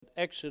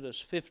Exodus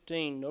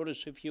 15.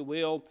 Notice, if you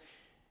will,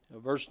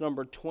 verse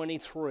number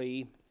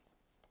 23.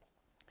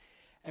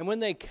 And when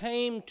they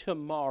came to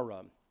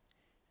Marah,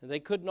 they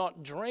could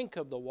not drink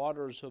of the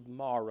waters of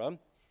Marah,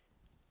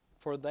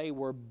 for they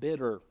were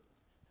bitter.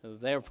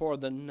 Therefore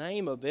the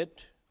name of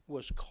it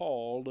was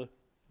called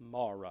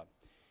Marah.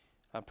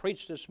 I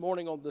preached this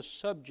morning on the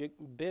subject,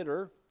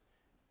 bitter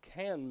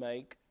can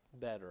make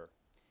better.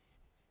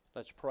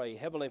 Let's pray.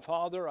 Heavenly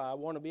Father, I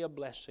want to be a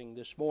blessing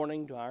this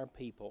morning to our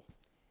people.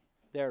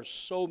 There are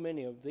so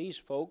many of these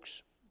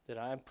folks that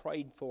I've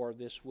prayed for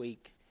this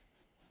week.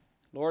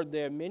 Lord,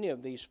 there are many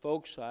of these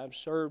folks I've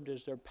served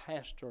as their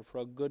pastor for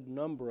a good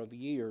number of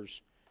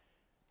years.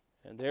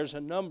 And there's a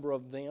number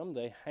of them,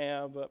 they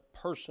have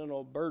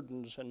personal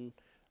burdens and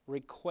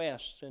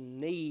requests and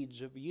needs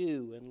of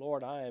you. And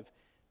Lord, I have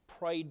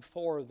prayed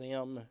for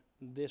them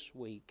this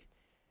week.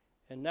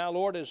 And now,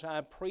 Lord, as I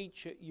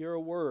preach your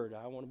word,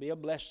 I want to be a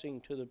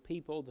blessing to the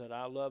people that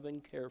I love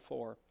and care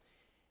for.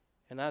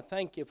 And I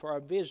thank you for our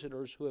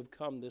visitors who have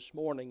come this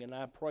morning, and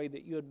I pray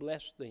that you would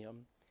bless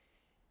them.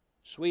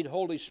 Sweet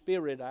Holy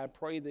Spirit, I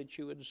pray that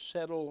you would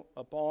settle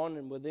upon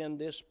and within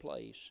this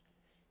place.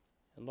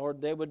 And Lord,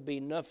 there would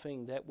be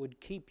nothing that would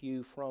keep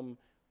you from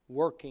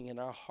working in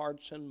our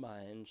hearts and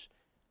minds.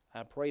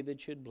 I pray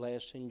that you'd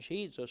bless in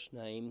Jesus'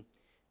 name.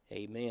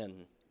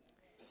 Amen.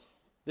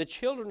 The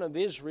children of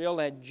Israel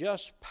had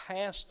just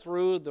passed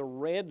through the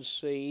Red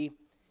Sea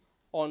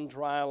on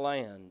dry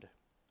land.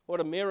 What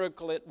a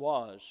miracle it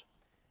was.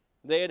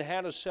 They had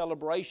had a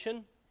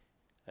celebration.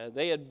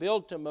 They had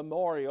built a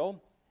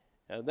memorial.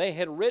 They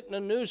had written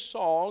a new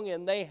song,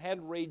 and they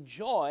had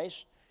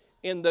rejoiced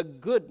in the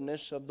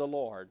goodness of the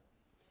Lord.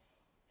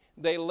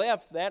 They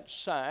left that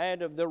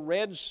side of the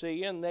Red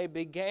Sea, and they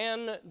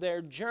began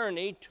their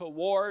journey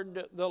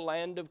toward the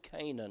land of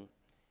Canaan.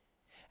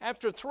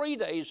 After 3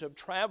 days of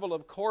travel,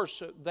 of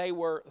course, they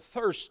were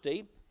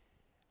thirsty,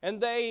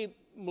 and they,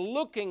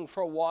 looking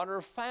for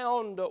water,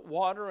 found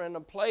water in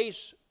a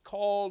place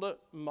called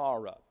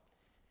Marah.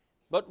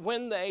 But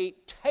when they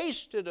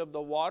tasted of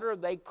the water,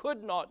 they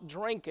could not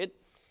drink it,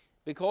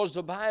 because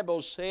the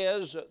Bible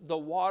says the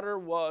water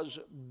was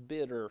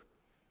bitter.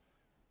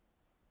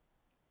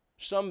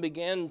 Some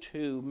began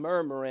to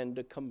murmur and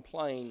to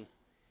complain.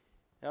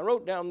 I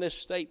wrote down this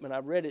statement.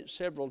 I've read it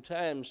several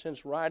times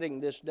since writing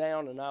this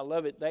down, and I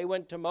love it. They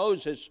went to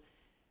Moses,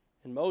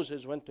 and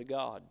Moses went to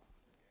God.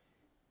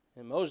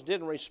 And Moses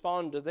didn't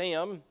respond to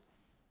them.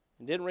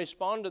 He didn't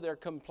respond to their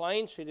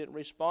complaints. He didn't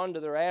respond to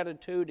their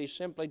attitude. He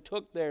simply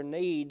took their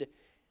need,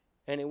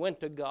 and he went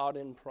to God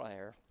in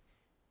prayer.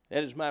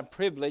 That is my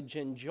privilege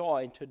and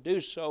joy to do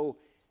so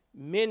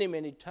many,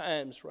 many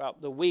times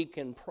throughout the week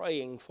in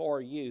praying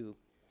for you.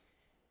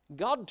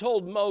 God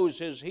told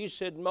Moses, he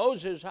said,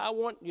 Moses, I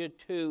want you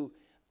to,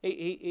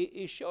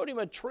 he showed him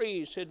a tree.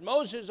 He said,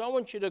 Moses, I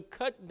want you to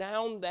cut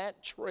down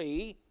that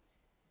tree,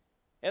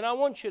 and I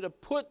want you to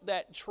put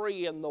that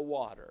tree in the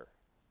water.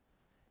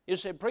 You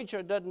say, preacher,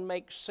 it doesn't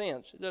make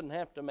sense. It doesn't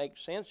have to make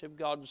sense. If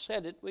God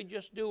said it, we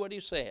just do what he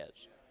says.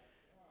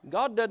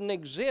 God doesn't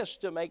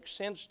exist to make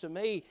sense to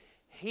me.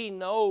 He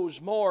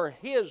knows more.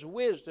 His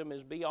wisdom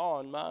is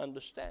beyond my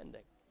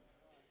understanding.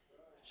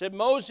 Said,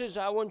 Moses,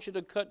 I want you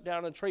to cut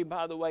down a tree.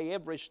 By the way,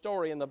 every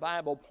story in the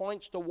Bible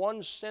points to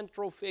one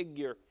central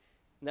figure,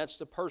 and that's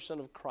the person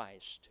of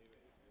Christ.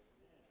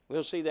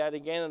 We'll see that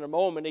again in a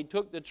moment. He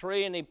took the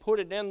tree and he put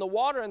it in the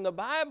water, and the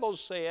Bible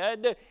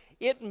said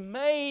it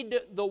made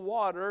the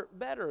water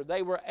better.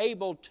 They were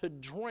able to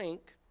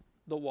drink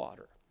the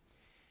water.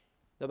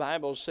 The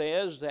Bible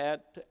says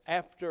that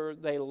after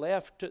they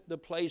left the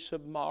place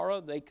of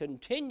Marah, they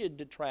continued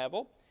to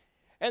travel.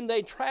 And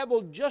they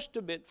traveled just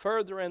a bit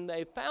further, and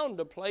they found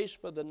a place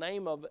by the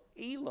name of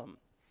Elim.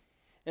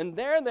 And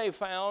there they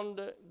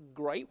found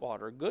great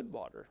water, good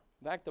water.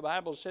 In fact, the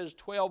Bible says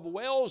 12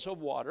 wells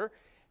of water.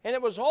 And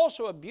it was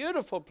also a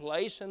beautiful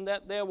place in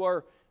that there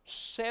were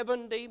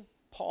 70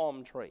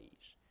 palm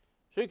trees.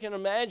 So you can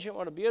imagine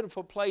what a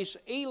beautiful place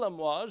Elim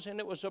was,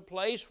 and it was a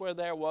place where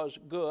there was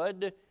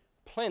good,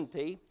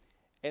 plenty,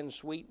 and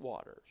sweet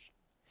waters.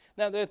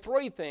 Now, there are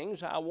three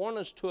things I want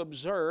us to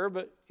observe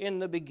in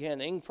the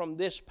beginning from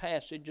this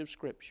passage of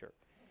Scripture.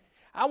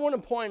 I want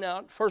to point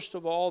out, first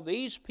of all,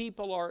 these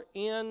people are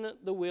in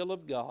the will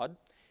of God.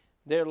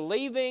 They're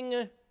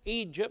leaving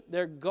Egypt.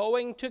 They're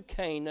going to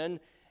Canaan.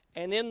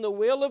 And in the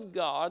will of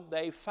God,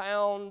 they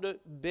found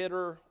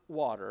bitter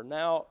water.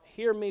 Now,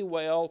 hear me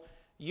well.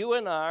 You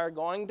and I are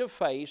going to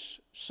face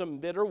some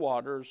bitter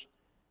waters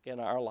in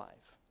our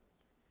life.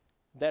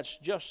 That's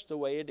just the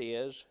way it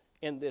is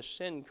in this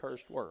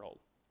sin-cursed world.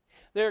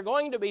 There are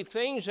going to be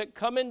things that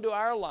come into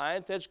our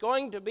life that's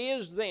going to be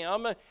as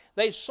them.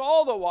 They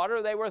saw the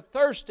water, they were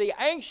thirsty,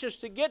 anxious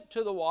to get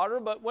to the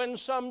water, but when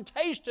some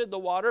tasted the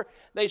water,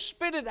 they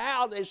spit it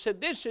out. They said,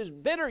 this is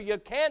bitter, you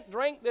can't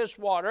drink this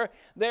water.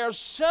 There are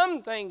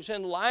some things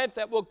in life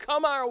that will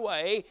come our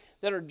way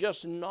that are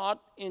just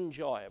not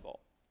enjoyable.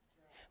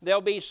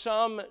 There'll be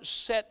some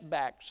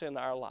setbacks in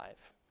our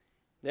life.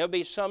 There'll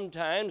be some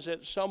times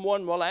that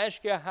someone will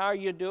ask you, how are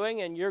you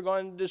doing? And you're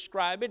going to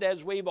describe it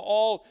as we've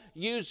all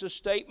used the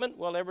statement,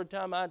 well, every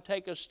time I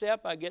take a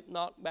step, I get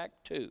knocked back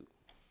too.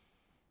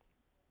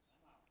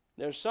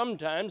 There's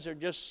sometimes there are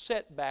just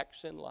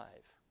setbacks in life.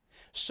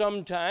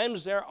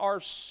 Sometimes there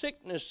are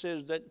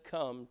sicknesses that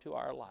come to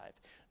our life.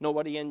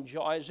 Nobody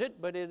enjoys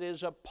it, but it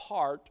is a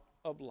part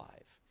of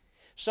life.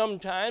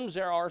 Sometimes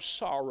there are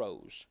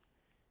sorrows.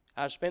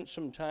 I spent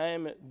some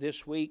time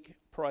this week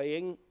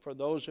praying for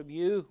those of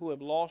you who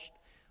have lost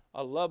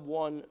a loved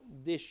one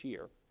this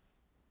year.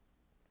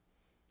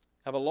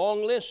 I have a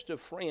long list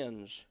of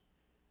friends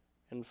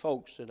and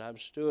folks that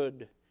I've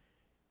stood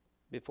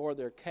before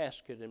their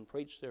casket and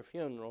preached their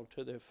funeral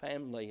to their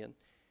family, and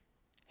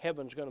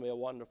heaven's going to be a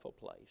wonderful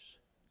place.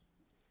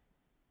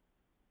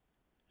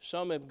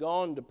 Some have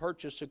gone to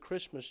purchase a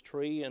Christmas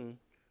tree in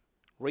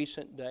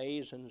recent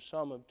days, and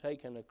some have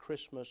taken a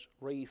Christmas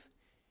wreath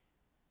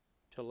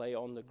to lay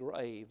on the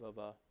grave of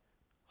a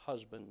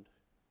husband,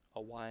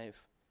 a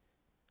wife,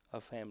 a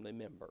family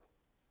member.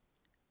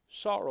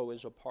 Sorrow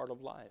is a part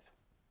of life.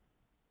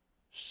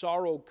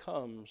 Sorrow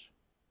comes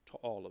to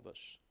all of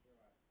us.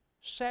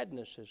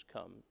 Sadness has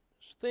come.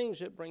 Things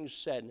that bring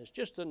sadness,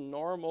 just the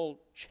normal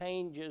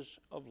changes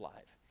of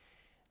life.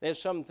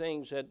 There's some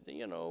things that,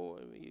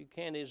 you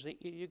can't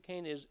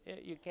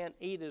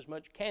eat as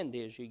much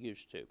candy as you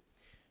used to.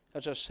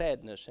 That's a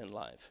sadness in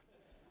life.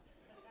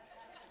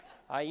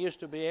 I used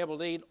to be able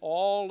to eat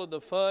all of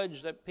the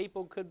fudge that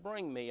people could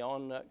bring me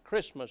on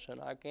Christmas, and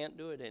I can't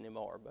do it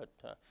anymore,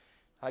 but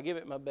I give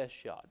it my best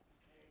shot.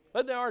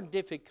 But there are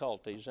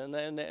difficulties,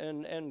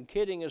 and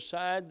kidding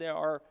aside, there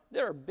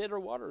are bitter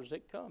waters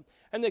that come.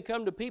 And they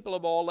come to people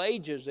of all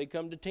ages. They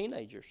come to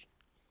teenagers.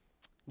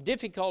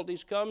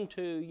 Difficulties come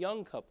to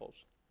young couples.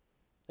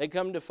 They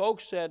come to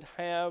folks that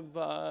have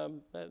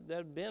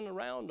been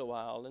around a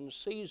while, and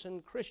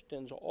seasoned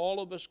Christians. All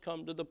of us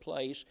come to the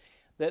place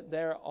that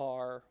there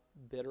are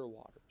bitter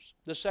waters.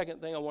 The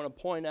second thing I want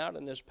to point out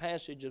in this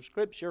passage of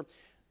Scripture,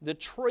 the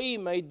tree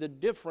made the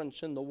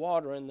difference in the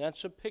water, and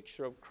that's a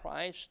picture of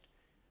Christ,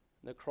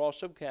 the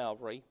cross of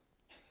Calvary.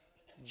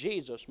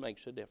 Jesus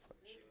makes a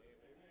difference.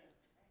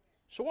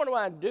 So what do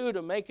I do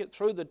to make it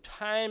through the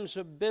times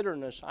of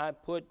bitterness? I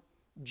put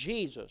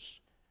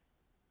Jesus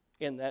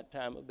in that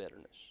time of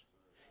bitterness.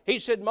 He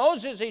said,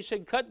 Moses,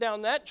 cut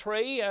down that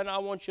tree and I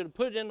want you to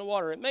put it in the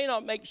water. It may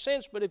not make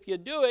sense, but if you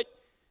do it,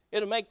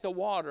 it'll make the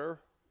water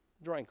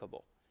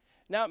drinkable.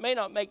 Now, it may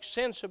not make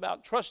sense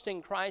about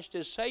trusting Christ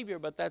as Savior,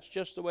 but that's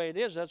just the way it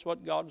is. That's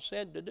what God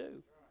said to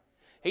do.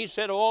 He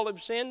said, all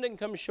have sinned and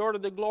come short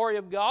of the glory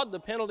of God. The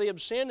penalty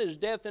of sin is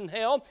death and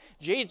hell.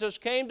 Jesus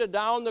came to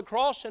die on the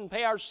cross and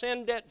pay our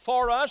sin debt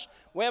for us.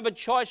 We have a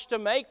choice to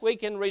make. We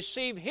can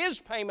receive His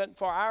payment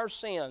for our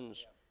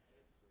sins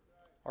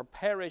or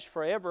perish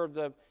forever.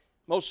 The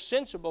most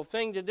sensible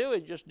thing to do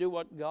is just do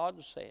what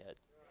God said.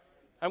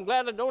 I'm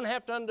glad I don't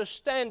have to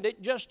understand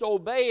it, just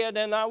obey it.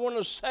 And I want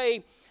to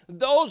say,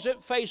 those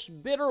that face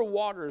bitter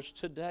waters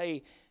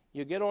today,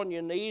 you get on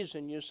your knees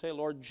and you say,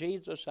 Lord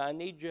Jesus, I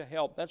need your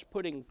help. That's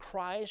putting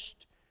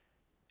Christ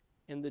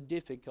in the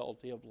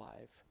difficulty of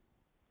life.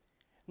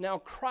 Now,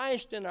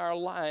 Christ in our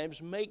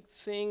lives make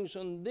things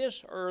on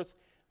this earth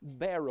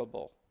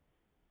bearable.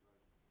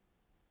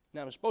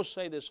 Now, I'm supposed to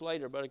say this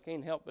later, but I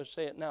can't help but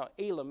say it now.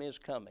 Elam is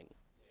coming.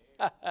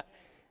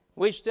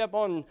 We step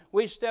on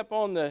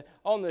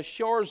the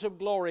shores of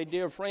glory,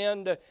 dear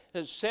friend.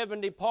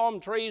 70 palm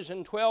trees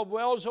and 12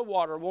 wells of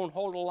water won't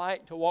hold a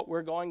light to what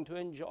we're going to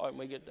enjoy when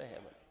we get to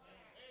heaven.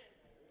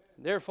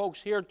 There are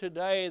folks here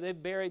today,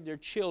 they've buried their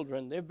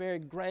children, they've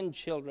buried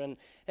grandchildren,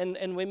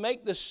 and we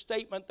make the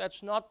statement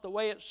that's not the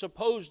way it's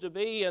supposed to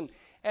be.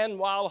 And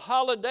while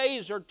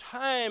holidays are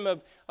time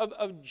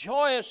of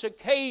joyous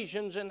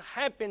occasions and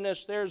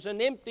happiness, there's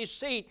an empty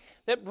seat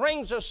that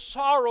brings us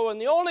sorrow. And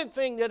the only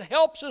thing that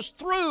helps us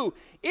through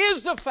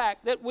is the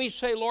fact that we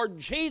say, Lord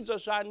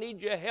Jesus, I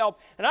need your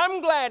help. And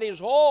I'm glad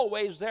He's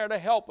always there to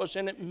help us.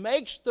 And it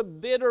makes the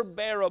bitter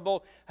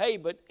bearable. Hey,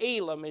 but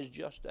Elam is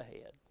just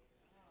ahead.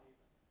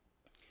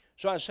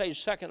 So I say,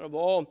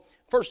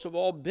 first of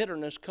all,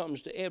 bitterness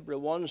comes to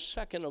everyone.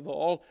 Second of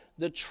all,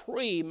 the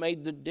tree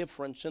made the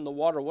difference in the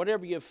water.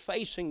 Whatever you're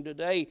facing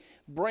today,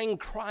 bring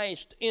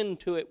Christ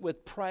into it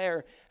with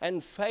prayer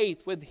and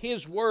faith, with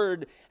His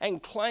Word,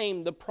 and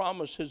claim the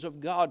promises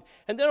of God.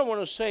 And then I want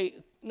to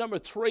say, number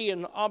 3,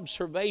 an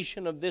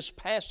observation of this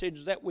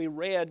passage that we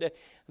read.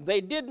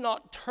 They did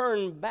not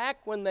turn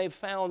back when they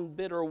found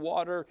bitter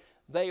water.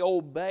 They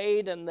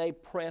obeyed and they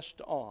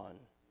pressed on.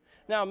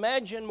 Now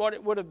imagine what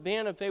it would have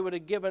been if they would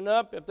have given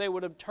up, if they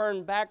would have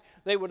turned back.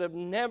 They would have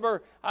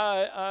never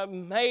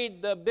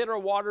made the bitter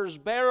waters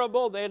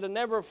bearable. They'd have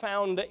never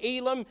found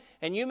Elam.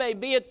 And you may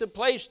be at the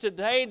place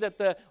today that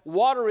the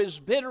water is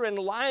bitter and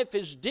life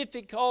is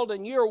difficult,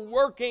 and you're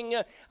working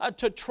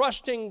to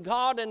trust in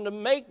God and to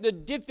make the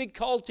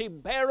difficulty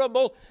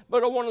bearable.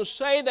 But I want to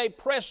say they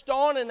pressed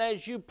on, and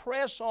as you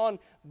press on,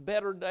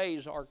 better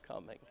days are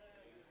coming.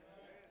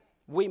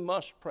 We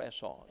must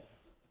press on.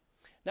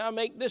 Now I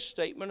make this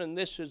statement, and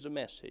this is the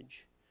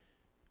message.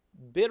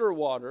 bitter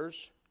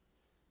waters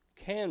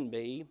can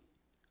be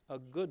a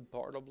good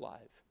part of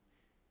life.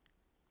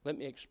 Let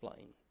me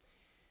explain.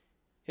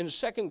 In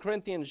 2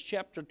 Corinthians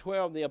chapter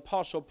 12, the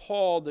Apostle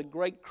Paul, the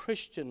great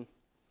Christian,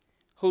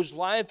 whose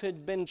life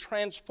had been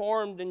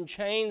transformed and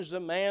changed, the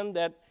man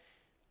that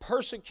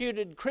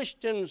persecuted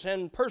Christians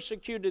and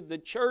persecuted the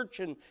church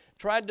and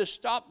tried to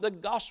stop the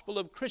gospel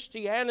of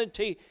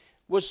Christianity,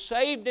 was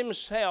saved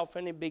himself,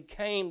 and he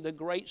became the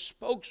great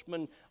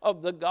spokesman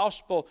of the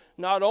gospel,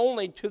 not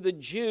only to the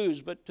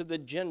Jews but to the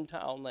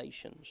Gentile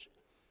nations.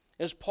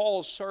 As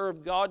Paul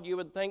served God, you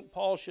would think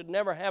Paul should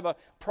never have a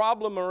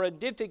problem or a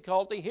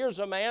difficulty. Here's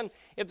a man,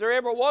 if there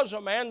ever was a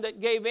man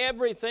that gave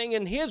everything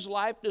in his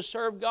life to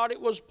serve God,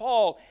 it was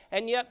Paul.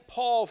 And yet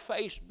Paul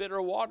faced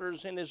bitter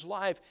waters in his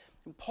life.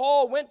 And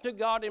Paul went to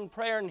God in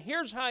prayer, and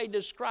here's how he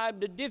described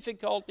the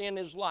difficulty in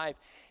his life.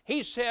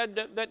 He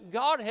said that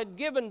God had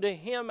given to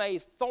him a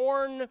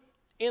thorn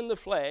in the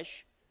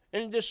flesh,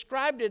 and he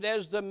described it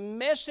as the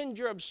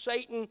messenger of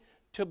Satan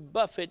to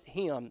buffet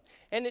him.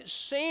 And it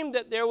seemed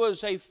that there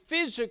was a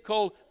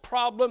physical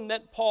problem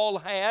that Paul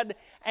had,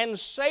 and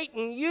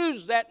Satan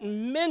used that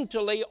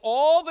mentally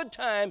all the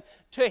time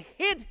to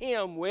hit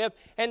him with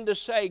and to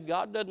say,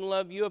 God doesn't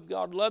love you. If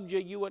God loved you,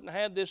 you wouldn't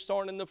have this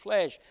thorn in the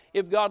flesh.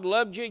 If God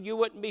loved you, you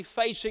wouldn't be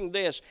facing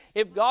this.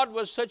 If God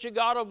was such a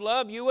God of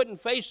love, you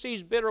wouldn't face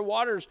these bitter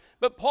waters.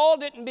 But Paul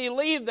didn't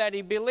believe that.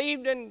 He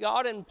believed in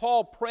God, and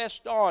Paul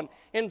pressed on.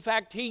 In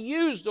fact, he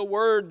used the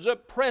words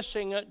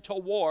pressing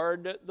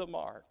toward the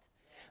mark.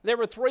 There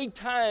were 3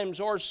 times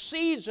or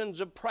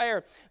seasons of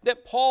prayer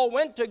that Paul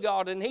went to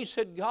God, and he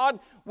said, God,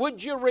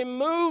 would you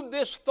remove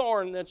this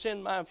thorn that's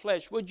in my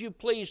flesh? Would you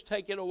please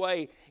take it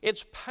away?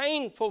 It's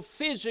painful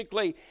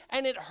physically,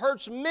 and it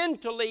hurts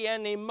mentally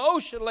and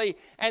emotionally.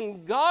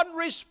 And God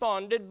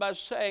responded by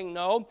saying,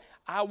 no,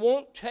 I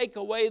won't take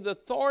away the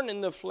thorn in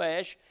the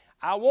flesh.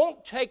 I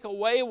won't take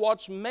away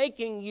what's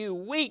making you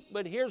weak,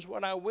 but here's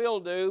what I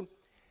will do.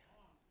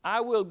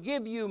 I will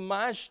give you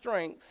my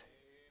strength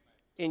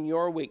in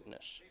your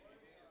weakness.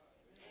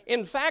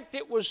 In fact,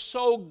 it was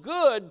so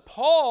good,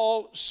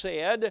 Paul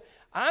said,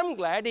 I'm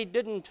glad he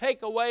didn't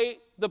take away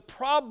the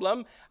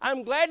problem.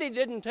 I'm glad he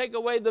didn't take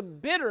away the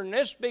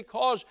bitterness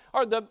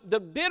or the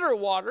bitter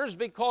waters,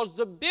 because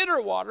the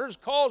bitter waters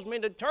caused me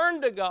to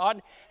turn to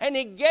God, and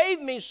he gave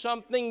me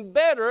something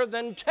better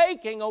than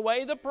taking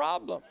away the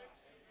problem.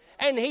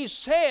 And he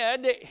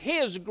said,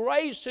 his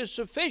grace is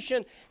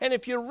sufficient. And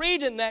if you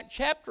read in that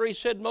chapter, he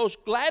said,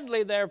 most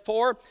gladly,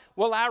 therefore,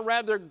 will I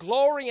rather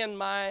glory in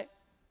my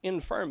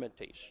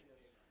infirmities,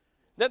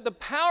 that the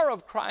power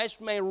of Christ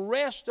may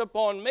rest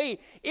upon me.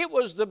 It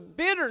was the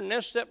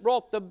bitterness that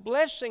brought the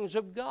blessings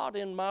of God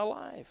in my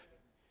life.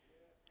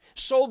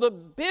 So the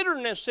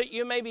bitterness that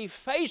you may be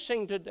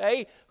facing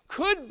today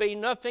could be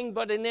nothing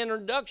but an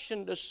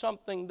introduction to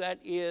something that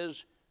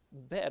is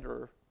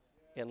better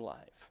in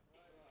life.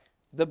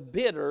 The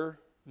bitter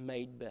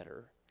made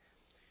better.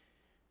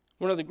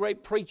 One of the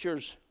great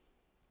preachers,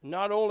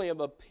 not only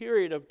of a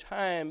period of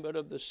time, but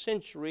of the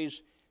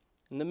centuries,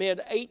 in the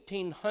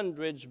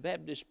mid-1800s,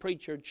 Baptist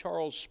preacher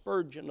Charles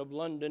Spurgeon of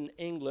London,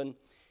 England,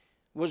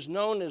 was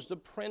known as the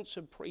Prince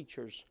of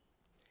Preachers.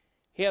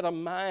 He had a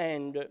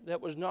mind that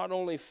was not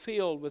only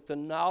filled with the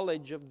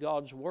knowledge of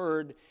God's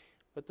Word,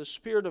 but the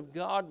Spirit of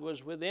God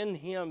was within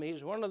him.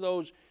 He's one of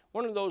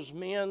those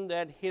men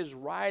that his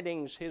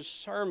writings, his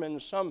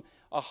sermons, some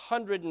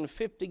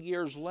 150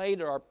 years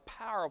later, are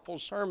powerful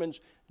sermons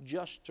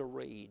just to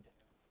read.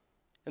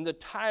 And the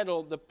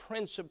title, The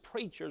Prince of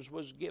Preachers,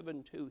 was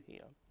given to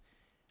him.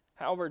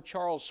 However,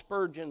 Charles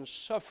Spurgeon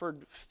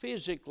suffered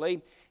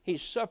physically. He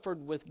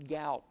suffered with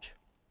gout.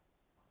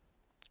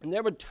 And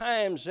there were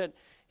times that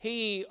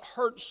he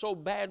hurt so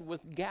bad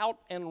with gout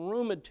and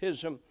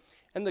rheumatism,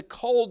 and the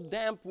cold,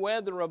 damp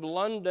weather of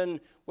London,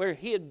 where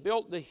he had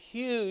built the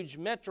huge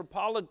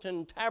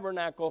metropolitan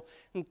tabernacle,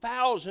 and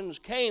thousands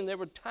came. There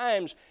were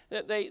times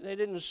that they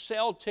didn't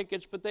sell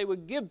tickets, but they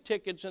would give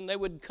tickets, and they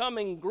would come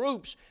in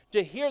groups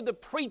to hear the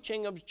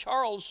preaching of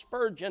Charles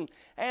Spurgeon.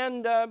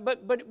 And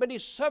but he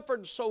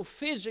suffered so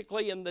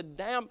physically, and the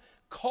damp,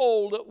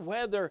 cold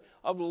weather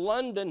of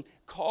London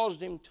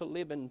caused him to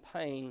live in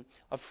pain.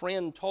 A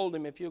friend told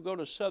him, if you go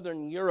to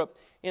southern Europe,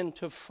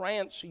 into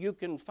France, you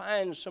can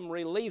find some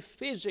relief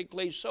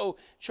physically. So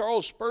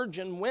Charles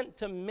Spurgeon went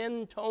to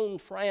Menton,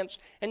 France,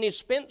 and he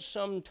spent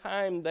some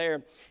time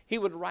there. He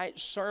would write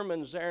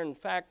sermons there. In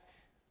fact,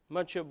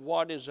 much of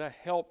what is a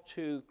help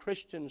to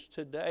Christians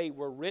today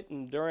were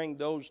written during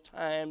those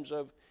times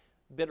of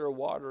bitter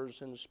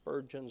waters in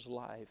Spurgeon's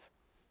life.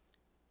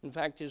 In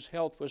fact, his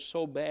health was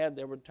so bad,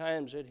 there were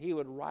times that he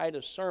would write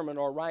a sermon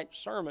or write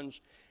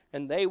sermons,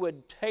 and they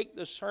would take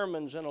the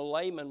sermons, and a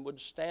layman would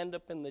stand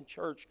up in the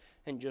church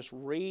and just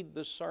read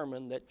the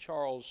sermon that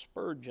Charles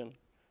Spurgeon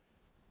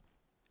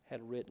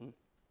had written.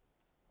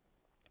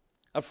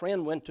 A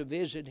friend went to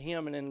visit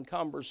him, and in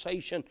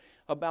conversation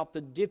about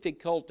the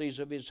difficulties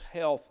of his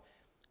health,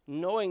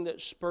 knowing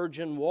that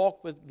Spurgeon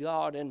walked with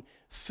God and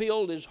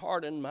filled his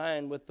heart and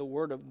mind with the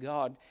Word of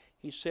God,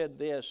 he said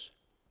this,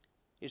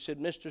 He said,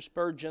 Mr.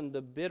 Spurgeon,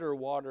 the bitter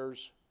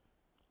waters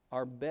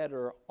are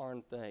better,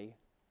 aren't they?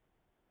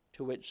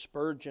 To which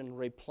Spurgeon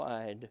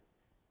replied,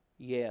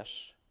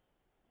 yes,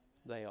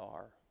 they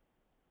are.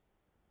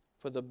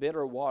 For the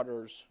bitter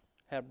waters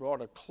have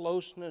brought a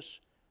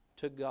closeness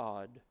to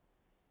God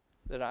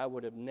that I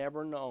would have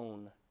never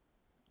known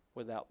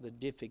without the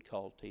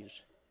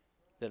difficulties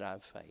that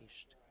I've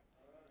faced.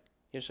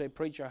 You say,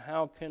 preacher,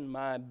 how can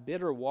my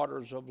bitter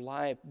waters of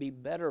life be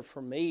better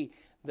for me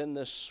than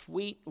the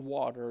sweet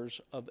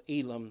waters of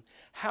Elim?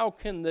 How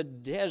can the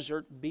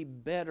desert be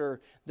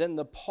better than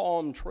the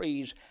palm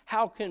trees?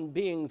 How can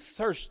being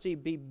thirsty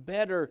be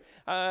better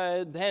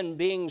than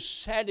being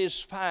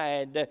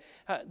satisfied?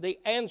 The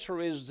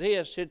answer is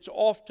this: it's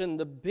often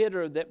the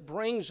bitter that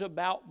brings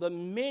about the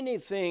many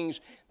things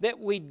that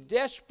we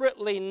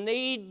desperately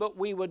need, but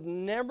we would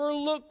never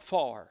look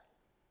for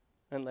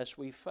unless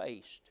we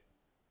faced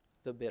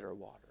the bitter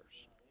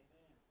waters.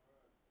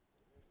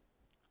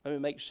 Let me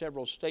make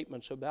several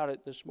statements about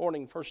it this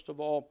morning. First of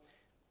all,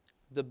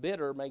 the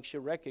bitter makes you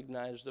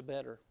recognize the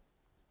better.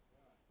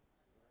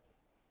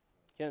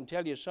 Can I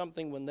tell you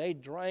something? When they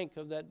drank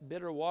of that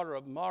bitter water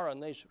of Marah,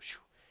 and they said,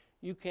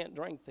 you can't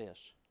drink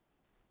this.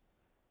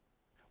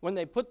 When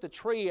they put the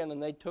tree in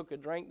and they took a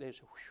drink, they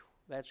said,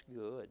 that's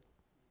good.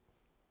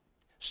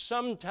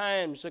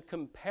 Sometimes a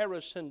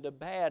comparison to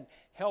bad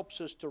helps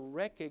us to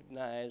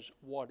recognize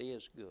what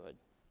is good.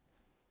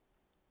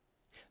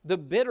 The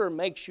bitter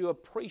makes you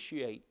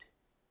appreciate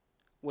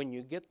when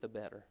you get the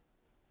better.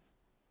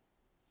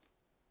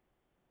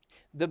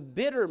 The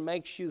bitter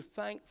makes you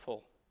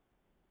thankful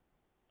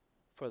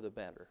for the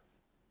better.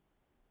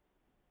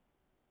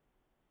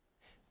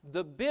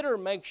 The bitter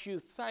makes you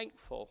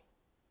thankful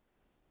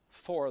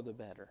for the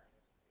better.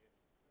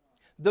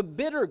 The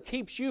bitter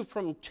keeps you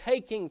from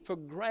taking for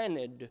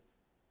granted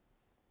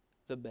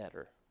the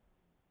better.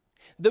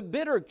 The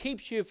bitter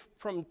keeps you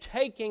from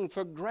taking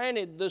for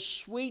granted the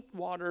sweet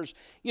waters.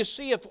 You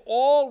see, if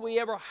all we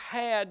ever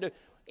had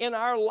in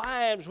our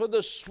lives were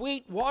the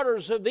sweet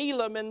waters of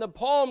Elim and the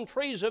palm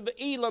trees of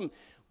Elim,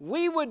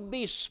 we would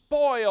be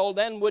spoiled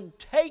and would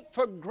take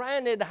for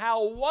granted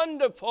how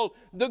wonderful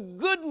the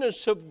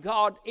goodness of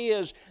God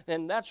is.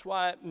 And that's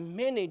why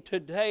many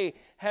today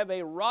have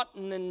a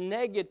rotten and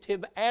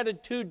negative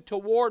attitude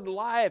toward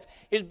life,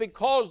 is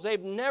because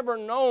they've never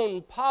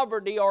known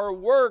poverty or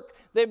work.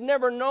 They've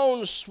never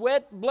known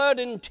sweat, blood,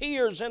 and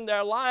tears in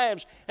their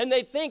lives, and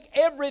they think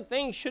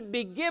everything should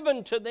be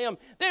given to them.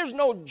 There's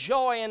no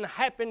joy and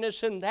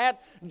happiness in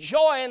that.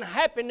 Joy and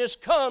happiness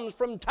comes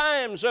from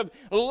times of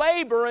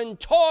labor and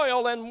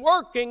toil and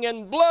working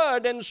and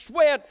blood and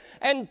sweat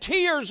and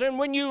tears. And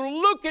when you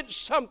look at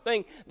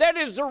something that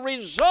is the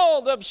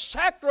result of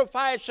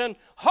sacrifice and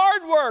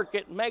hard work,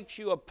 it makes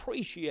you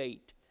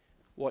appreciate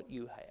what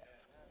you have.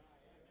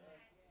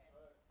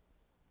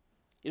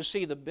 You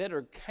see, the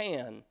bitter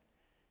can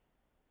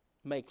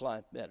make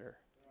life better.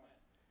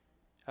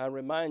 I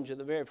remind you,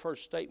 the very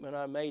first statement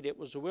I made, it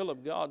was the will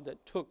of God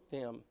that took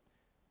them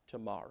to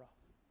Marah.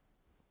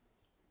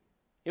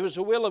 It was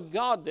the will of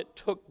God that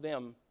took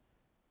them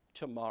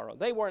to Marah.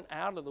 They weren't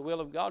out of the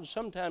will of God.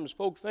 Sometimes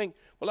folk think,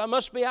 well, I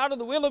must be out of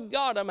the will of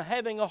God. I'm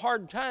having a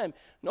hard time.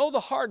 No, the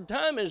hard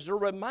time is to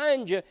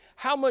remind you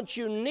how much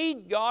you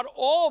need God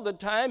all the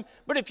time.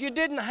 But if you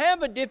didn't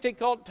have a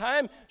difficult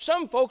time,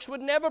 some folks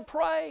would never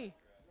pray.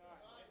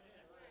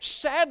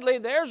 Sadly,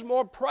 there's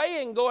more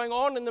praying going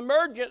on in the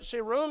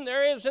emergency room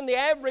there is in the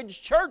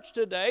average church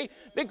today,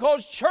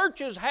 because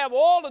churches have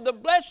all of the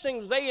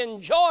blessings they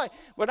enjoy.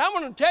 But I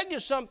want to tell you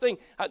something.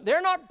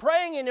 They're not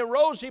praying any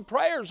rosy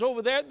prayers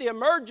over there at the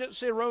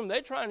emergency room.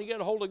 They're trying to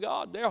get a hold of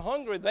God. They're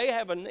hungry. They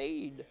have a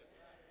need.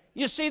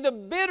 You see, the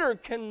bitter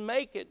can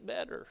make it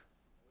better.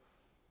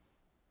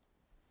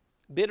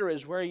 Bitter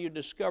is where you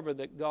discover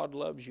that God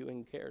loves you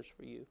and cares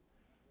for you.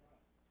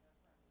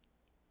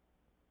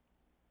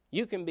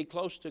 You can be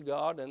close to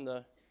God in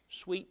the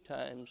sweet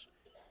times,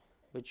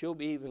 but you'll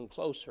be even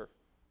closer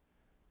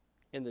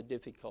in the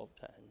difficult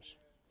times.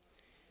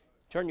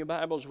 Turn your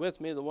Bibles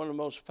with me to one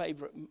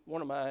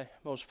of my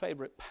most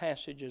favorite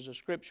passages of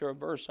Scripture, a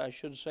verse I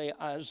should say,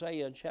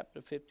 Isaiah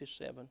chapter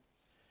 57.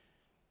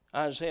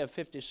 Isaiah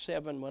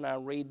 57, when I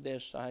read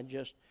this, I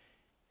just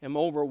am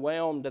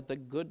overwhelmed at the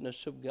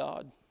goodness of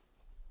God.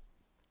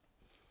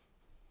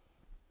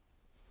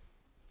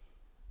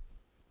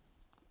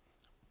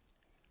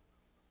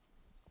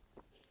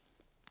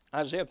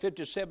 Isaiah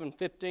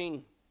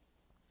 57:15.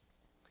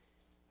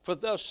 For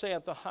thus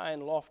saith the high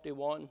and lofty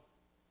one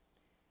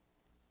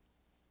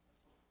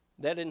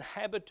that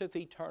inhabiteth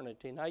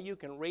eternity. Now you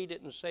can read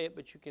it and say it,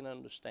 but you can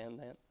understand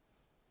that.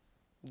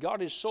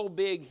 God is so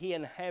big, He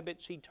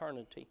inhabits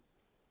eternity.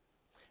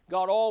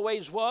 God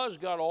always was,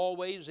 God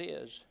always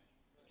is.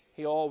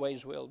 He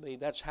always will be.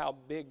 That's how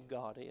big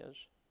God is.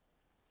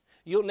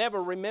 You'll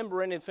never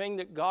remember anything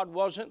that God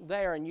wasn't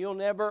there, and you'll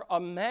never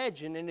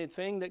imagine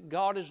anything that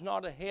God is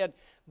not ahead.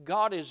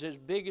 God is as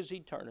big as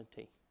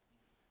eternity.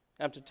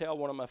 I have to tell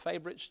one of my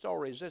favorite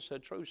stories. This is a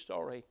true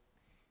story.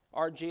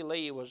 R.G.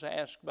 Lee was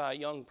asked by a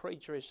young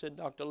preacher. He said,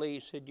 Dr. Lee, he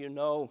said, you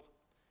know,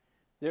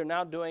 They're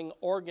now doing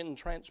organ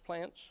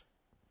transplants.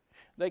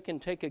 They can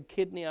take a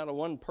kidney out of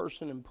one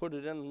person and put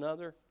it in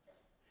another.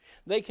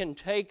 They can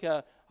take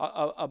a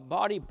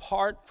body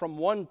part from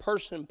one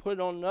person and put it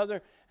on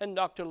another. And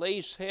Dr.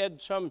 Lee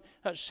said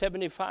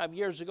 75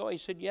 years ago, he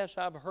said, yes,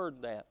 I've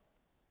heard that.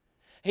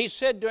 He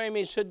said to him,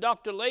 he said,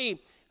 Dr. Lee,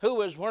 who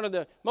was one of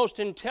the most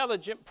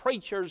intelligent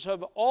preachers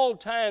of all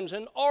times,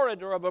 an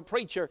orator of a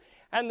preacher.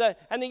 And the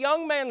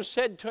young man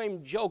said to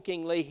him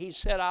jokingly, he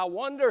said, I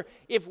wonder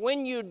if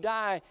when you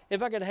die,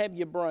 if I could have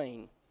your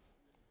brain.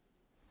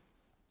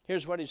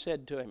 Here's what he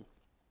said to him.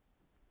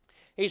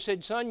 He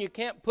said, son, you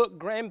can't put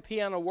Grand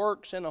Piano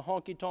Works in a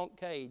honky-tonk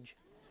cage.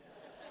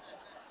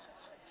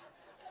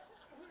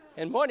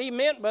 And what he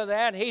meant by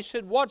that, he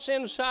said, what's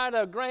inside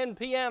a grand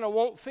piano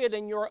won't fit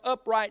in your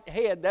upright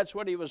head. That's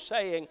what he was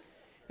saying.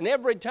 And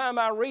every time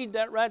I read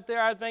that right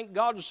there, I think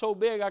God is so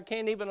big I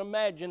can't even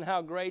imagine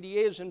how great He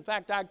is. In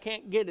fact, I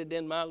can't get it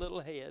in my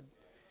little head.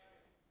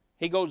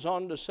 He goes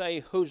on to say,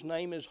 whose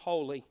name is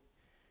holy.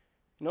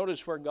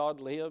 Notice where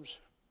God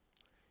lives.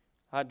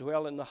 I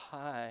dwell in the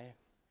high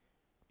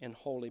and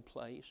holy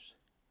place,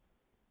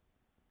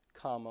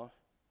 comma,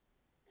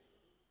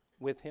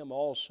 with him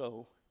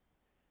also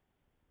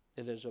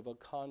that is of a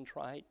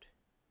contrite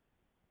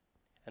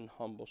and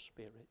humble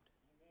spirit.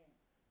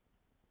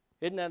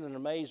 Isn't that an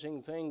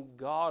amazing thing?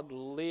 God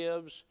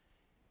lives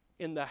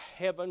in the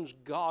heavens.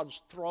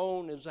 God's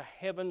throne is the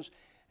heavens.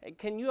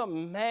 Can you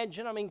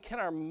imagine? I mean, can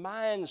our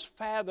minds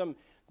fathom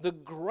the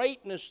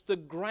greatness, the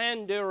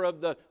grandeur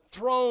of the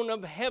throne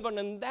of heaven?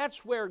 And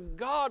that's where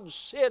God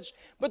sits.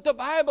 But the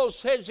Bible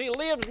says He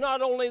lives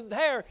not only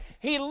there,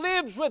 He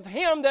lives with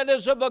him that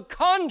is of a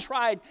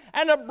contrite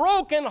and a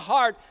broken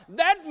heart.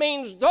 That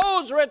means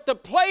those are at the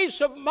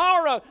place of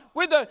Marah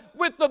with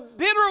the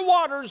bitter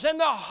waters and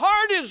the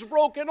heart is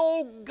broken.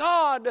 Oh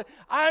God,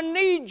 I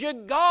need you.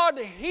 God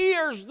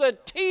hears the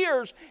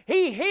tears.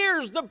 He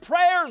hears the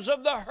prayers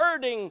of the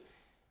hurting.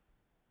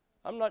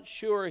 I'm not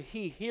sure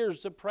He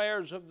hears the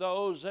prayers of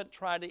those that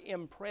try to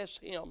impress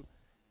Him.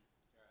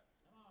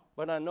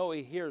 But I know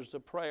He hears the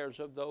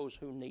prayers of those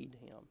who need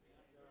Him.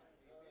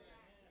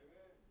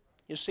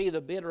 You see,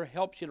 the bitter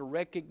helps you to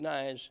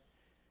recognize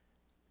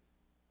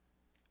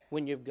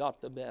when you've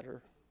got the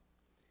better.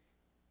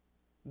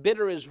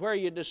 Bitter is where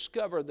you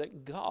discover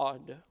that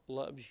God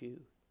loves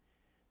you.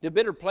 The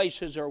bitter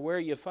places are where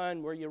you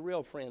find where your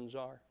real friends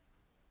are.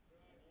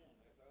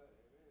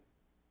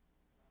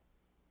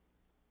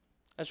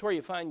 That's where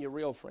you find your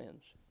real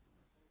friends.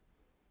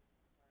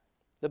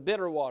 The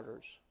bitter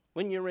waters.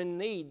 When you're in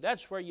need,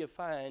 that's where you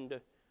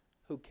find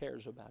who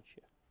cares about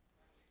you.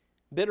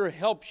 Bitter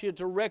helps you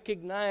to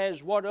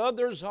recognize what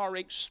others are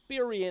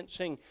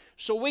experiencing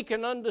so we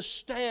can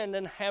understand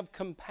and have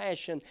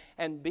compassion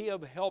and be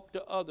of help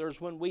to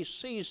others. When we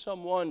see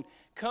someone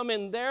come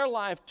in their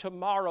life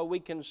tomorrow, we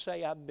can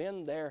say, I've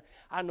been there.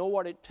 I know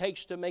what it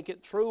takes to make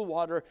it through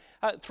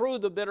through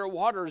the bitter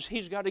waters.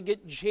 He's got to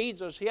get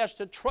Jesus. He has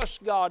to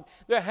trust God.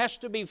 There has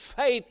to be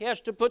faith. He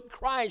has to put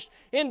Christ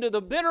into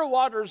the bitter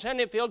waters.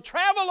 And if he'll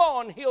travel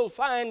on, he'll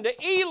find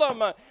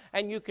Elam.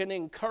 And you can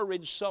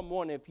encourage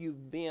someone if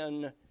you've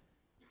been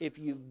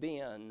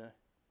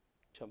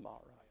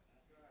tomorrow.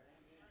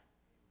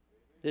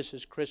 This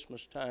is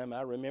Christmas time.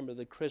 I remember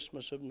the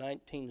Christmas of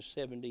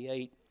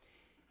 1978.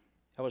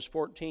 I was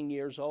 14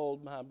 years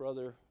old. My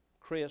brother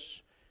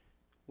Chris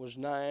was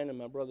 9, and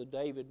my brother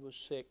David was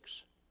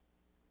 6.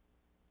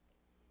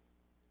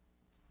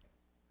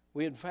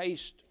 We had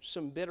faced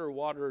some bitter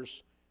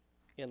waters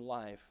in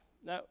life.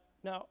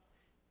 Now,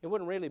 it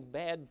wasn't really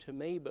bad to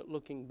me, but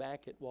looking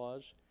back, it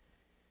was.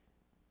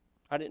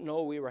 I didn't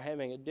know we were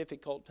having a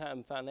difficult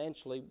time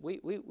financially. We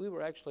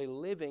were actually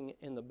living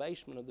in the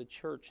basement of the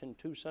church in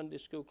 2 Sunday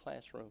school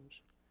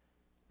classrooms.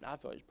 And I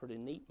thought it was pretty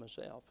neat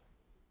myself.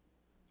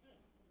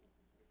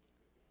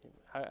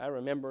 I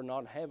remember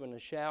not having a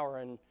shower,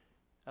 and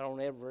I don't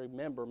ever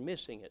remember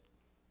missing it.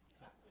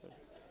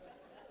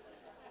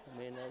 I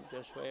mean, that's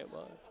just the way it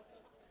was.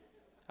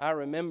 I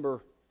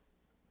remember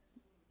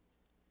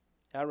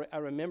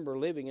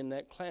living in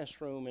that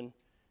classroom, and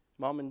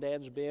Mom and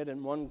Dad's bed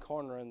in one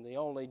corner, and the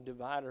only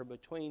divider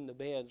between the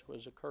beds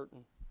was a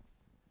curtain.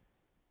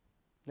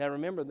 Now,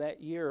 remember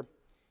that year,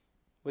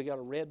 we got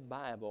a red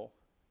Bible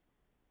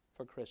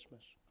for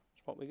Christmas.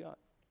 That's what we got.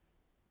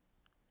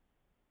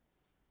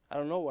 I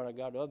don't know what I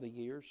got other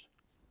years.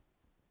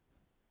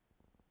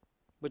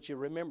 But you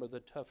remember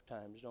the tough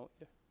times, don't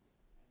you?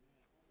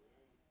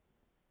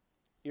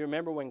 You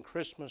remember when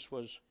Christmas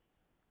was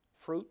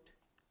fruit,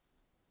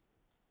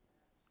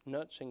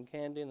 nuts, and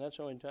candy, and that's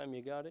the only time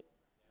you got it?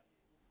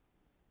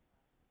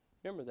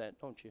 Remember that,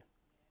 don't you?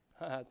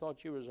 I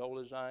thought you were as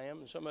old as I am,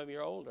 and some of you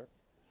are older.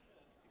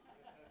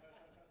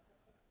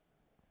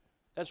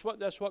 That's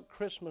what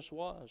Christmas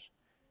was.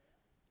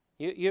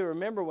 You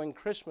remember when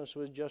Christmas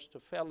was just a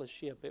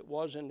fellowship. It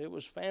wasn't. It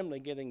was family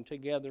getting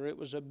together. It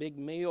was a big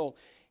meal.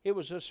 It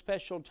was a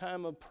special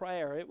time of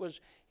prayer. It was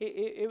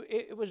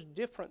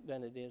different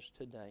than it is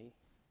today.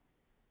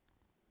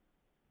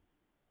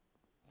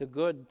 The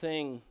good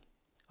thing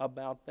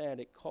about that,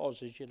 it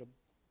causes you to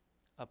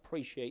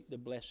appreciate the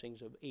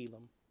blessings of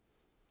Elim.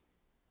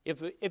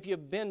 If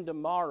you've been to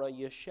Marah,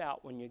 you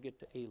shout when you get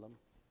to Elim.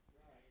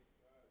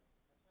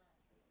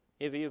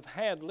 If you've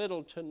had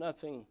little to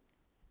nothing,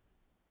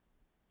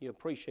 you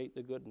appreciate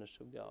the goodness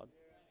of God.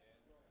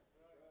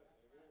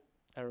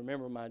 I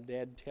remember my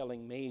dad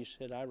telling me, he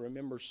said, I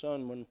remember,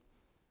 son, when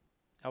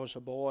I was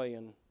a boy,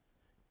 and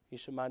he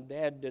said, my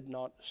dad did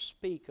not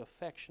speak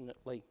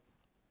affectionately.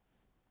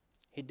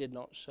 He did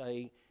not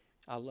say,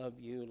 I love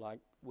you like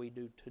we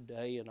do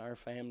today in our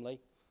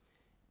family.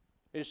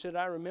 He said,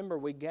 I remember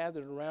we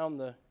gathered around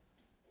the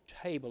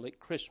table at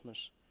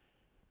Christmas.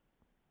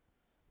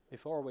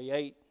 Before we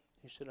ate,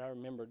 he said, I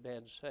remember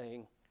Dad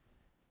saying,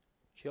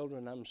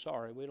 children, I'm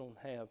sorry, we don't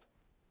have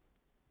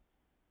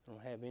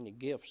any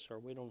gifts, or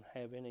we don't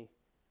have any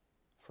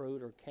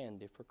fruit or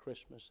candy for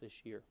Christmas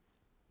this year.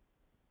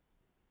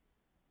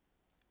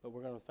 But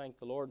we're going to thank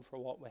the Lord for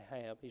what we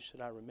have. He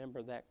said, I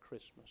remember that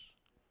Christmas.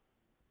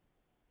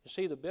 You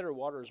see, the bitter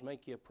waters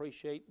make you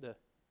appreciate the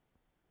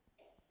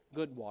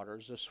good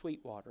waters, the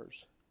sweet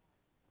waters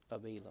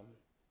of Elim.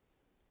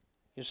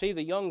 You see,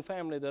 the young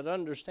family that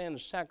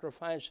understands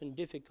sacrifice in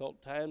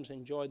difficult times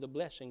enjoy the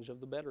blessings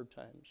of the better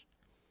times.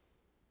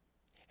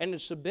 And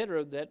it's the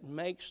bitter that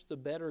makes the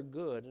better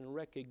good and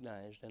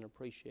recognized and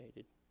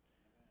appreciated.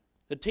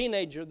 The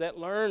teenager that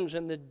learns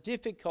in the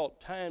difficult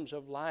times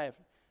of life,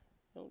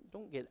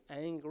 don't get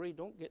angry,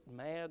 don't get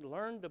mad.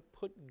 Learn to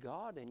put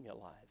God in your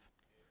life.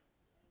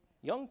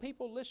 Young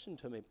people, listen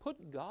to me.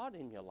 Put God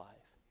in your life.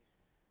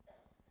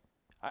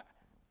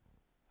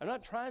 I'm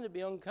not trying to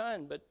be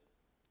unkind, but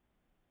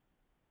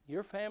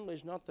your family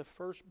is not the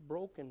first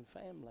broken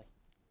family.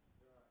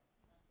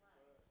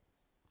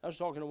 I was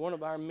talking to one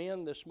of our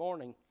men this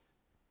morning.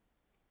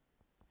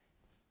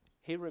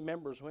 He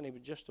remembers when he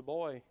was just a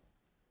boy,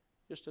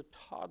 just a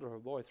toddler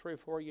boy, 3 or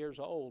 4 years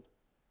old,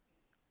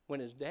 when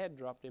his dad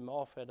dropped him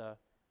off at a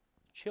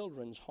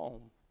children's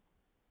home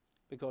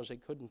because they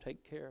couldn't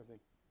take care of him.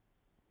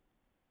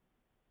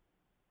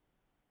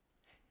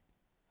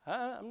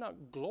 I'm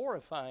not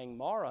glorifying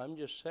Marah. I'm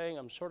just saying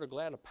I'm sort of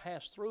glad I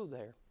passed through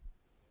there.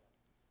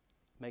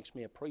 Makes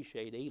me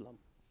appreciate Elim.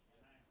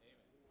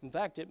 In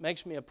fact, it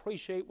makes me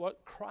appreciate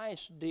what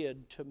Christ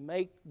did to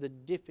make the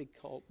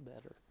difficult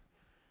better.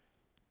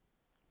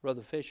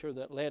 Brother Fisher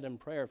that led in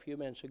prayer a few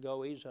minutes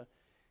ago,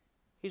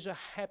 he's a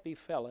happy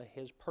fella.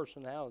 His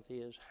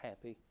personality is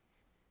happy.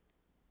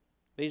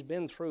 He's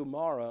been through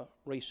Marah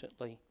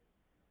recently.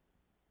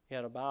 He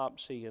had a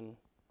biopsy, and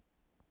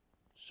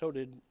so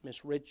did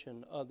Miss Rich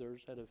and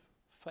others that have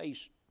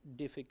faced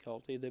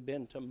difficulty. They've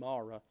been to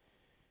Marah.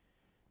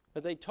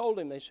 But they told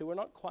him, they said, we're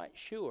not quite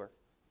sure.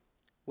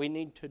 We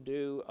need to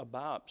do a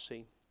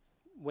biopsy.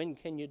 When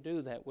can you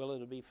do that? Well,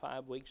 it'll be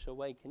 5 weeks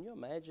away. Can you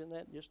imagine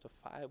that? Just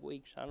 5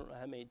 weeks. I don't know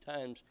how many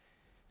times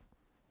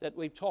that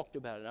we've talked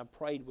about it. I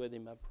prayed with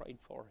him. I prayed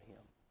for him.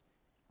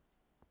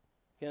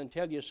 Can I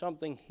tell you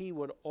something? He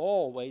would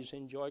always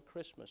enjoy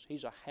Christmas.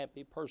 He's a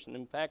happy person.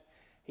 In fact,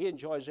 he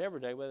enjoys every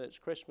day, whether it's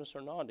Christmas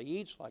or not. He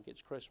eats like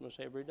it's Christmas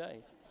every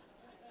day.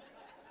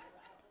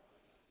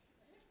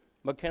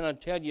 But can I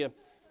tell you,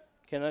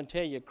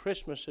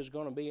 Christmas is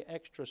going to be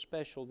extra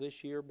special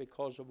this year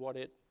because of what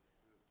it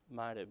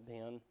might have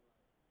been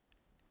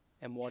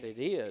and what it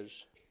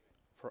is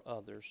for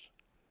others.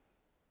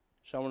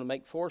 So I'm going to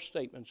make 4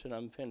 statements and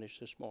I'm finished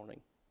this morning.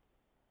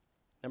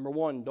 Number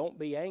 1, don't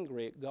be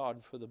angry at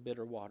God for the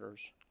bitter waters.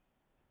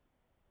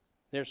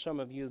 There's some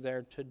of you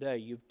there today.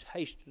 You've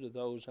tasted of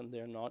those and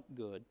they're not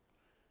good.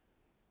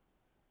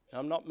 Now,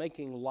 I'm not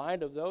making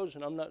light of those,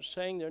 and I'm not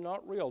saying they're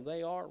not real.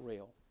 They are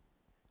real.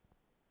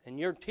 And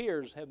your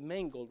tears have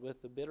mingled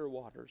with the bitter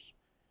waters.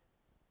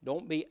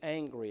 Don't be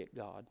angry at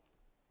God.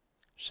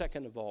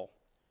 Second of all,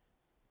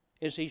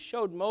 as he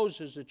showed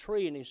Moses the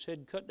tree and he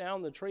said, cut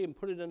down the tree and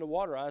put it in the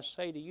water, I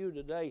say to you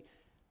today,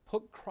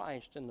 put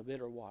Christ in the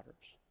bitter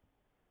waters.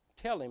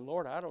 Tell him,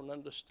 Lord, I don't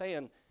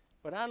understand,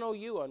 but I know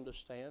you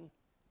understand.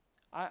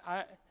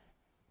 I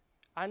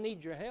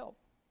need your help.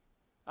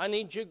 I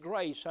need your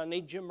grace. I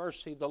need your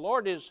mercy. The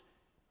Lord is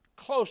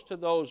close to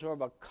those who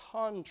have a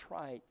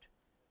contrite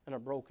and a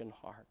broken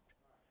heart.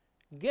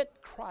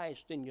 Get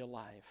Christ in your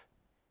life.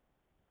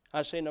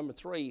 I say number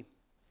 3,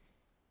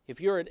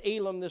 if you're at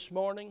Elim this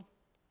morning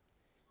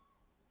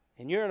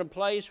and you're in a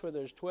place where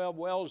there's 12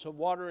 wells of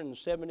water and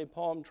 70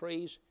 palm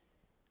trees,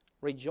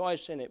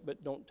 rejoice in it,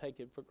 but don't take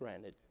it for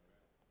granted.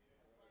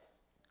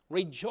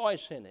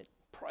 Rejoice in it.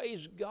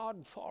 Praise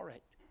God for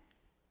it.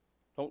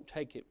 Don't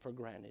take it for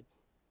granted.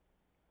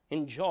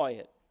 Enjoy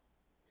it.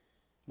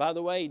 By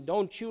the way,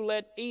 don't you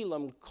let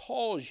Elim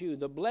cause you,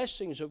 the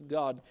blessings of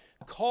God,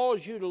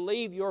 cause you to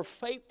leave your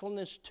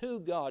faithfulness to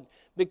God,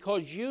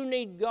 because you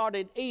need God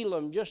at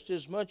Elim just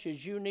as much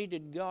as you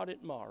needed God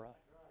at Marah.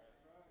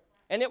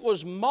 And it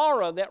was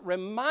Marah that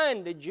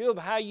reminded you of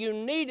how you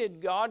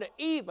needed God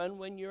even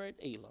when you're at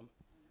Elim.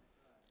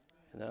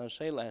 And then I'll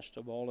say last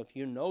of all, if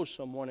you know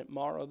someone at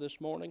Marah this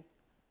morning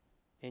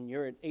and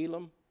you're at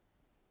Elim,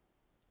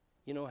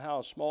 you know how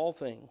a small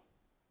thing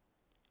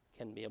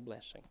can be a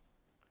blessing.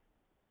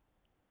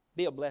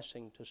 Be a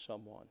blessing to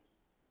someone.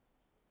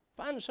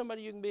 Find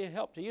somebody you can be a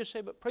help to. You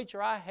say, but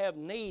preacher, I have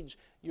needs.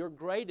 Your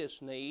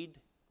greatest need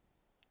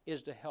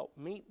is to help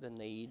meet the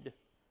need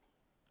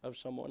of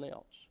someone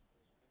else.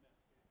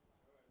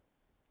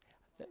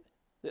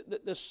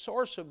 The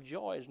source of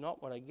joy is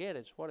not what I get,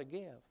 it's what I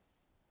give.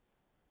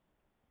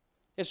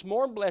 It's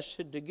more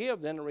blessed to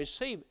give than to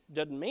receive.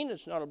 Doesn't mean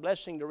it's not a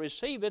blessing to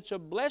receive. It's a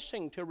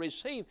blessing to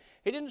receive.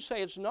 He didn't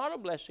say it's not a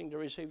blessing to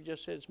receive. He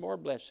just said it's more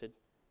blessed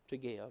to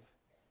give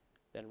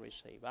than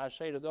receive. I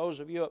say to those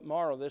of you at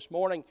Morrow this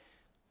morning,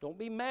 don't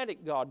be mad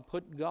at God.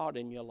 Put God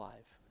in your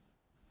life.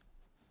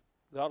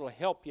 God will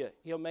help you.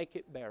 He'll make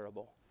it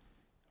bearable.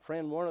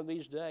 Friend, one of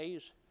these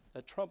days,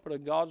 the trumpet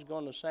of God's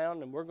going to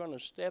sound, and we're going to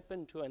step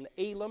into an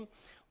Elam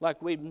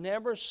like we've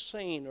never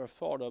seen or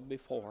thought of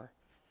before.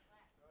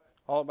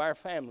 All of our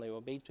family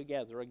will be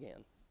together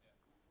again.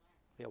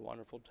 Be a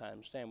wonderful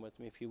time. Stand with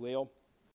me if you will.